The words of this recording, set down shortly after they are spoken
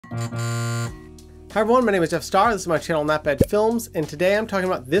Hi everyone, my name is Jeff Starr. This is my channel Not Bad Films, and today I'm talking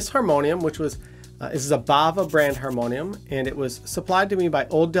about this harmonium, which was this is a Bhava brand harmonium, and it was supplied to me by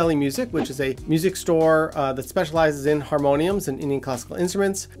Old Delhi Music, which is a music store that specializes in harmoniums and Indian classical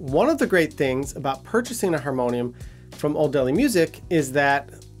instruments. One of the great things about purchasing a harmonium from Old Delhi Music is that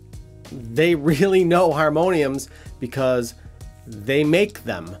they really know harmoniums because they make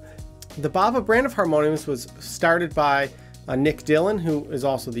them. The Bhava brand of harmoniums was started by Nick Dillon, who is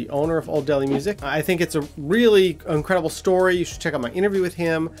also the owner of Old Delhi Music. I think it's a really incredible story. You should check out my interview with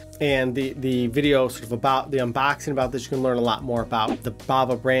him and the video sort of about the unboxing about this. You can learn a lot more about the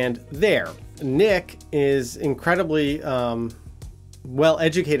Bhava brand there. Nick is incredibly well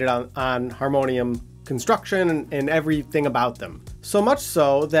educated on harmonium construction and everything about them. So much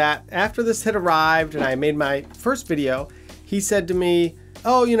so that after this had arrived and I made my first video, he said to me,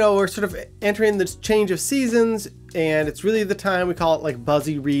 oh, you know, we're sort of entering this change of seasons, and it's really the time, we call it like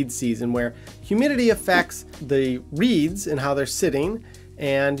Buzzy reed season, where humidity affects the reeds and how they're sitting,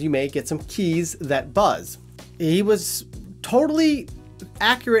 and you may get some keys that buzz. He was totally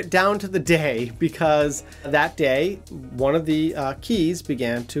accurate down to the day, because that day, one of the keys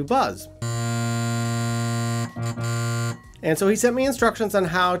began to buzz. And so he sent me instructions on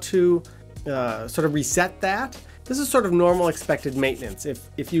how to sort of reset that. This is sort of normal expected maintenance.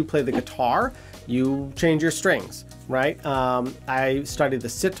 If you play the guitar, you change your strings, right? I studied the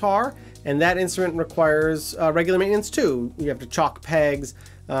sitar, and that instrument requires regular maintenance too. You have to chalk pegs,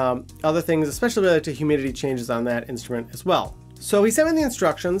 other things, especially related to humidity changes on that instrument as well. So he sent me the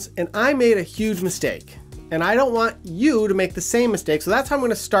instructions, and I made a huge mistake. And I don't want you to make the same mistake, so that's how I'm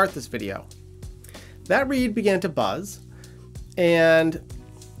gonna start this video. That reed began to buzz, and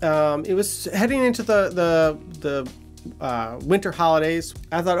it was heading into the winter holidays.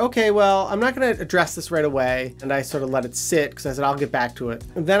 I thought, okay, well, I'm not going to address this right away, and I sort of let it sit because I said I'll get back to it.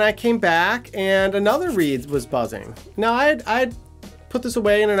 And then I came back, and another reed was buzzing. Now I'd put this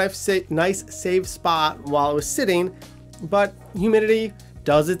away in a nice safe spot while it was sitting, but humidity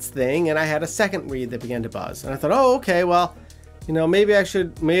does its thing, and I had a second reed that began to buzz. And I thought, oh, okay, well, you know, maybe I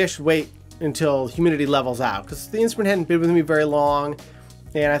should wait until humidity levels out, because the instrument hadn't been with me very long.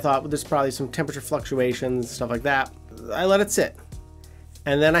 And I thought, well, there's probably some temperature fluctuations, stuff like that. I let it sit.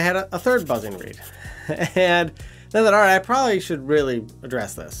 And then I had a third buzzing reed. And then I thought, all right, I probably should really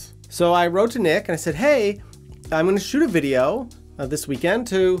address this. So I wrote to Nick and I said, hey, I'm going to shoot a video this weekend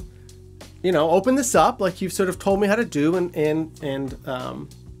to, you know, open this up like you've sort of told me how to do and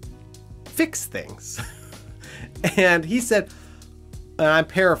fix things. And he said, and I'm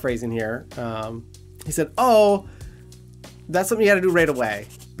paraphrasing here, he said, oh, that's something you got to do right away,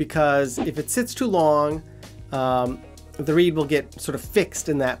 because if it sits too long, the reed will get sort of fixed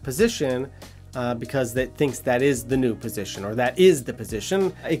in that position because it thinks that is the new position, or that is the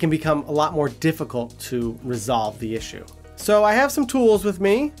position. It can become a lot more difficult to resolve the issue. So I have some tools with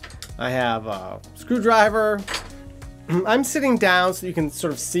me. I have a screwdriver. I'm sitting down so you can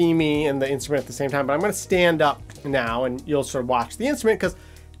sort of see me and the instrument at the same time, but I'm going to stand up now and you'll sort of watch the instrument because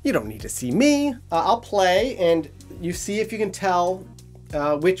you don't need to see me. I'll play and you see if you can tell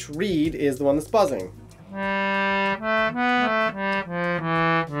which reed is the one that's buzzing.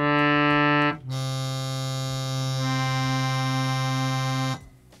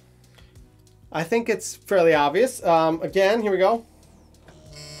 I think it's fairly obvious. Again, here we go.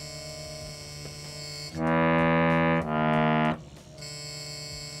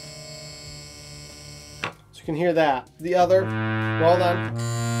 So you can hear that. The other, well done.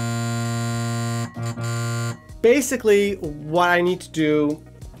 Basically, what I need to do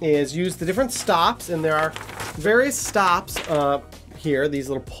is use the different stops, and there are various stops here. These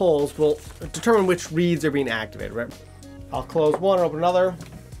little pulls will determine which reeds are being activated, right? I'll close one and open another.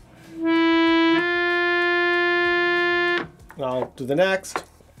 I'll do the next.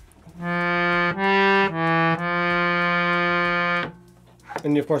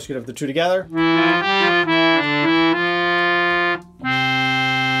 And of course, you could have the two together.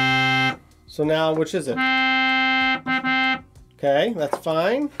 So now, which is it? Okay, that's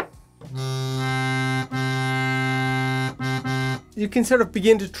fine. You can sort of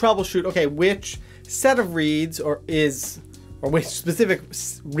begin to troubleshoot, okay, which set of reeds or which specific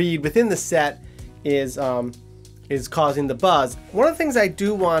reed within the set is causing the buzz. One of the things I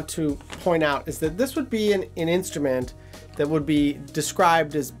do want to point out is that this would be an instrument that would be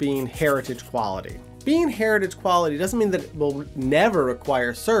described as being heritage quality. Being heritage quality doesn't mean that it will never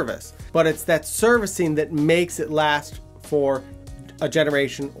require service, but it's that servicing that makes it last for a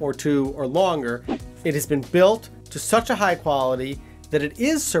generation or two or longer. It has been built to such a high quality that it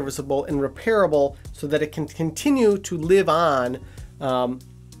is serviceable and repairable so that it can continue to live on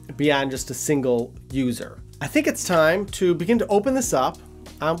beyond just a single user. I think it's time to begin to open this up.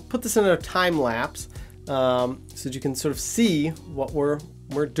 I'll put this in a time lapse so that you can sort of see what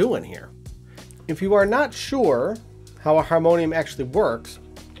we're doing here. If you are not sure how a harmonium actually works,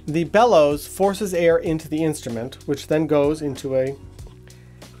 the bellows forces air into the instrument, which then goes into a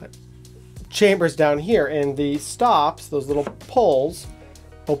chambers down here, and the stops, those little pulls,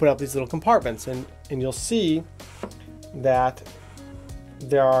 open up these little compartments, and you'll see that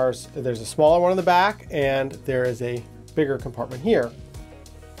there's a smaller one in the back and there is a bigger compartment here.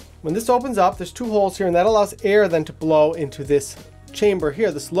 When this opens up, there's two holes here, and that allows air then to blow into this chamber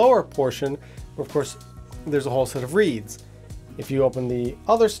here, this lower portion, where of course there's a whole set of reeds. If you open the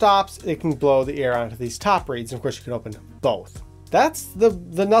other stops, it can blow the air onto these top reeds, and of course you can open both. That's the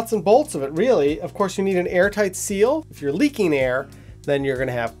nuts and bolts of it, really. Of course, you need an airtight seal. If you're leaking air, then you're going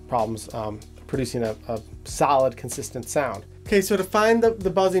to have problems producing a solid, consistent sound. Okay, so to find the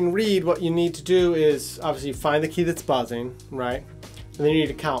buzzing reed, what you need to do is obviously find the key that's buzzing, right? And then you need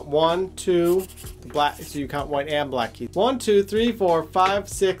to count 1, 2, the black, so you count white and black keys. 1, 2, 3, 4, 5,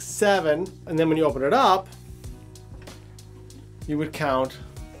 6, 7, and then when you open it up, you would count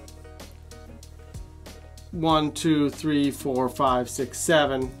 1, 2, 3, 4, 5, 6,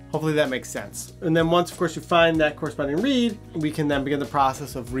 7. Hopefully that makes sense. And then once, of course, you find that corresponding reed, we can then begin the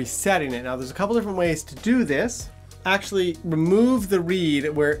process of resetting it. Now, there's a couple different ways to do this. Actually, remove the reed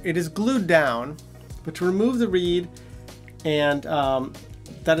where it is glued down, but to remove the reed, and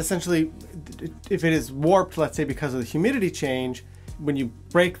that essentially, if it is warped, let's say because of the humidity change, when you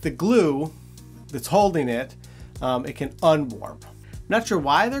break the glue that's holding it, it can unwarp. Not sure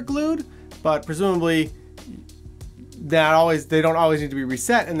why they're glued, but presumably they don't always need to be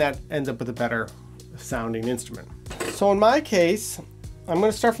reset, and that ends up with a better sounding instrument. So in my case, I'm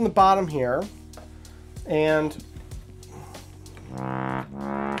going to start from the bottom here, and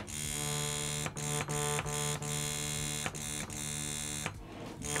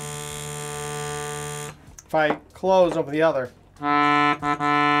if I close, open the other.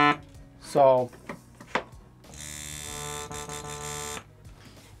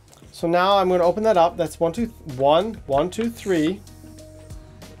 So now I'm going to open that up. That's 1, 2, 1, 1, 2, 3.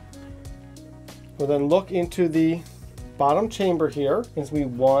 We'll then look into the bottom chamber here. It's going to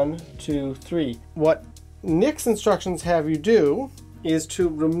be 1, 2, 3. What Nick's instructions have you do is to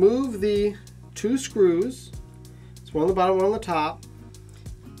remove the two screws. It's one on the bottom, one on the top.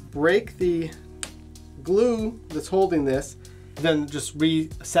 Break the glue that's holding this. Then just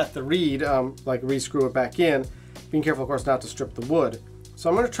reset the reed, like re-screw it back in. Being careful, of course, not to strip the wood. So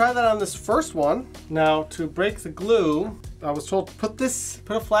I'm going to try that on this first one. Now, to break the glue, I was told to put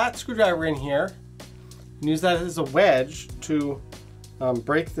a flat screwdriver in here and use that as a wedge to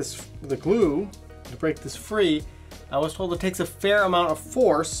break the glue, to break this free. I was told it takes a fair amount of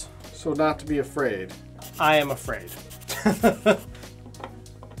force, so not to be afraid. I am afraid.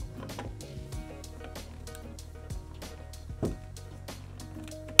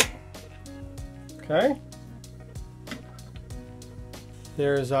 Okay.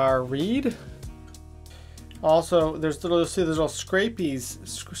 There's our reed. Also, you'll see there's little scrapies?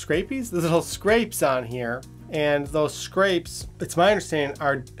 There's little scrapes on here, and those scrapes, it's my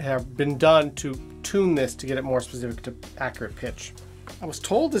understanding, have been done to tune this to get it more specific to accurate pitch. I was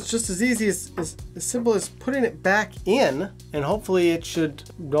told it's just as easy as simple as putting it back in, and hopefully it should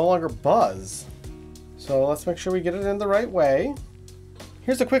no longer buzz. So let's make sure we get it in the right way.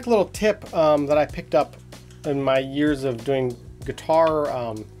 Here's a quick little tip that I picked up in my years of doing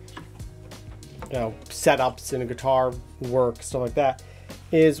guitar setups and guitar work, stuff like that,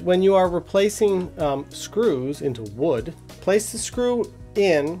 is when you are replacing screws into wood, place the screw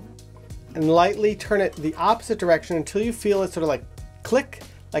in and lightly turn it the opposite direction until you feel it sort of like click,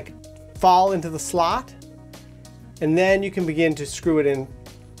 like fall into the slot, and then you can begin to screw it in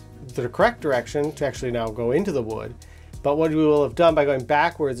the correct direction to actually now go into the wood. But what we will have done by going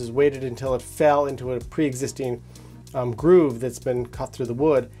backwards is waited until it fell into a pre-existing groove that's been cut through the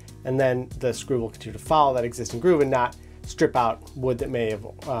wood, and then the screw will continue to follow that existing groove and not strip out wood that may have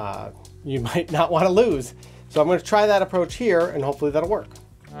you might not want to lose. So I'm going to try that approach here, and hopefully that'll work.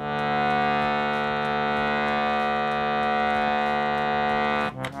 All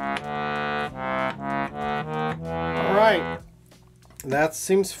right, that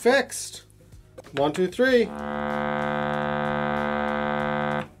seems fixed. 1, 2, 3.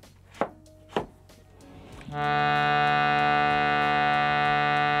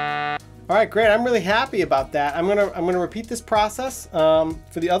 All right, great. I'm really happy about that. I'm gonna repeat this process for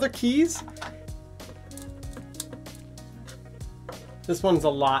the other keys. This one's a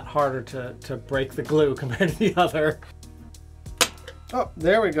lot harder to break the glue compared to the other. Oh,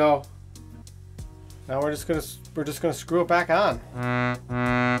 there we go. Now we're just gonna screw it back on.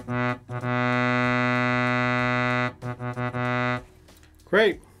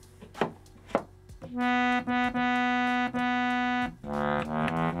 Great.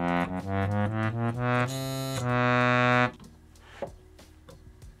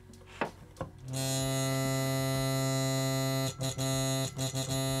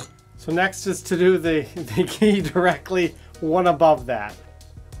 So next is to do the key directly one above that.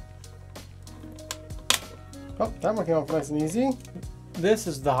 Oh, that one came off nice and easy. This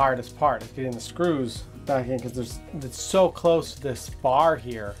is the hardest part, is getting the screws back in, because it's so close to this bar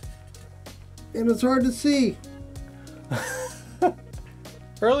here. And it's hard to see.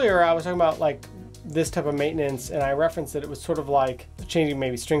 Earlier I was talking about like this type of maintenance, and I referenced that it was sort of like changing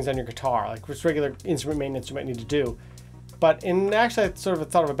maybe strings on your guitar, like just regular instrument maintenance you might need to do. But actually I sort of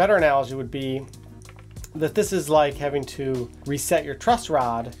thought of a better analogy would be that this is like having to reset your truss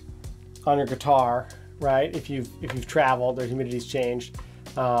rod on your guitar, right? If you've traveled or humidity's changed,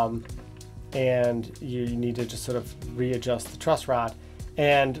 and you need to just sort of readjust the truss rod.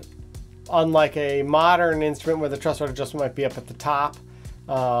 And unlike a modern instrument where the truss rod adjustment might be up at the top,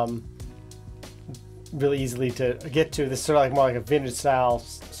 really easily to get to, this is sort of like more like a vintage style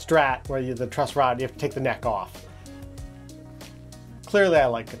Strat where the truss rod, you have to take the neck off. Clearly I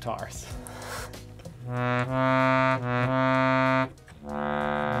like guitars.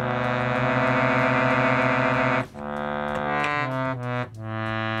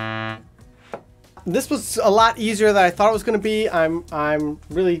 This was a lot easier than I thought it was going to be. I thought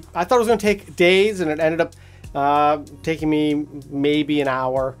it was going to take days, and it ended up taking me maybe an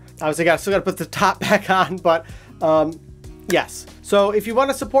hour. Obviously, still got to put the top back on, but yes. So if you want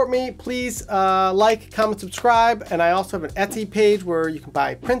to support me, please like, comment, subscribe, and I also have an Etsy page where you can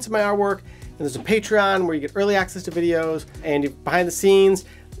buy prints of my artwork, and there's a Patreon where you get early access to videos and behind the scenes,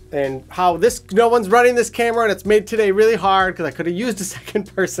 and how no one's running this camera, and it's made today really hard because I could have used a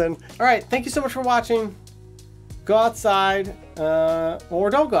second person. All right, thank you so much for watching. Go outside, or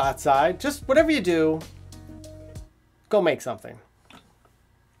don't go outside. Just whatever you do, go make something.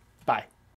 Bye.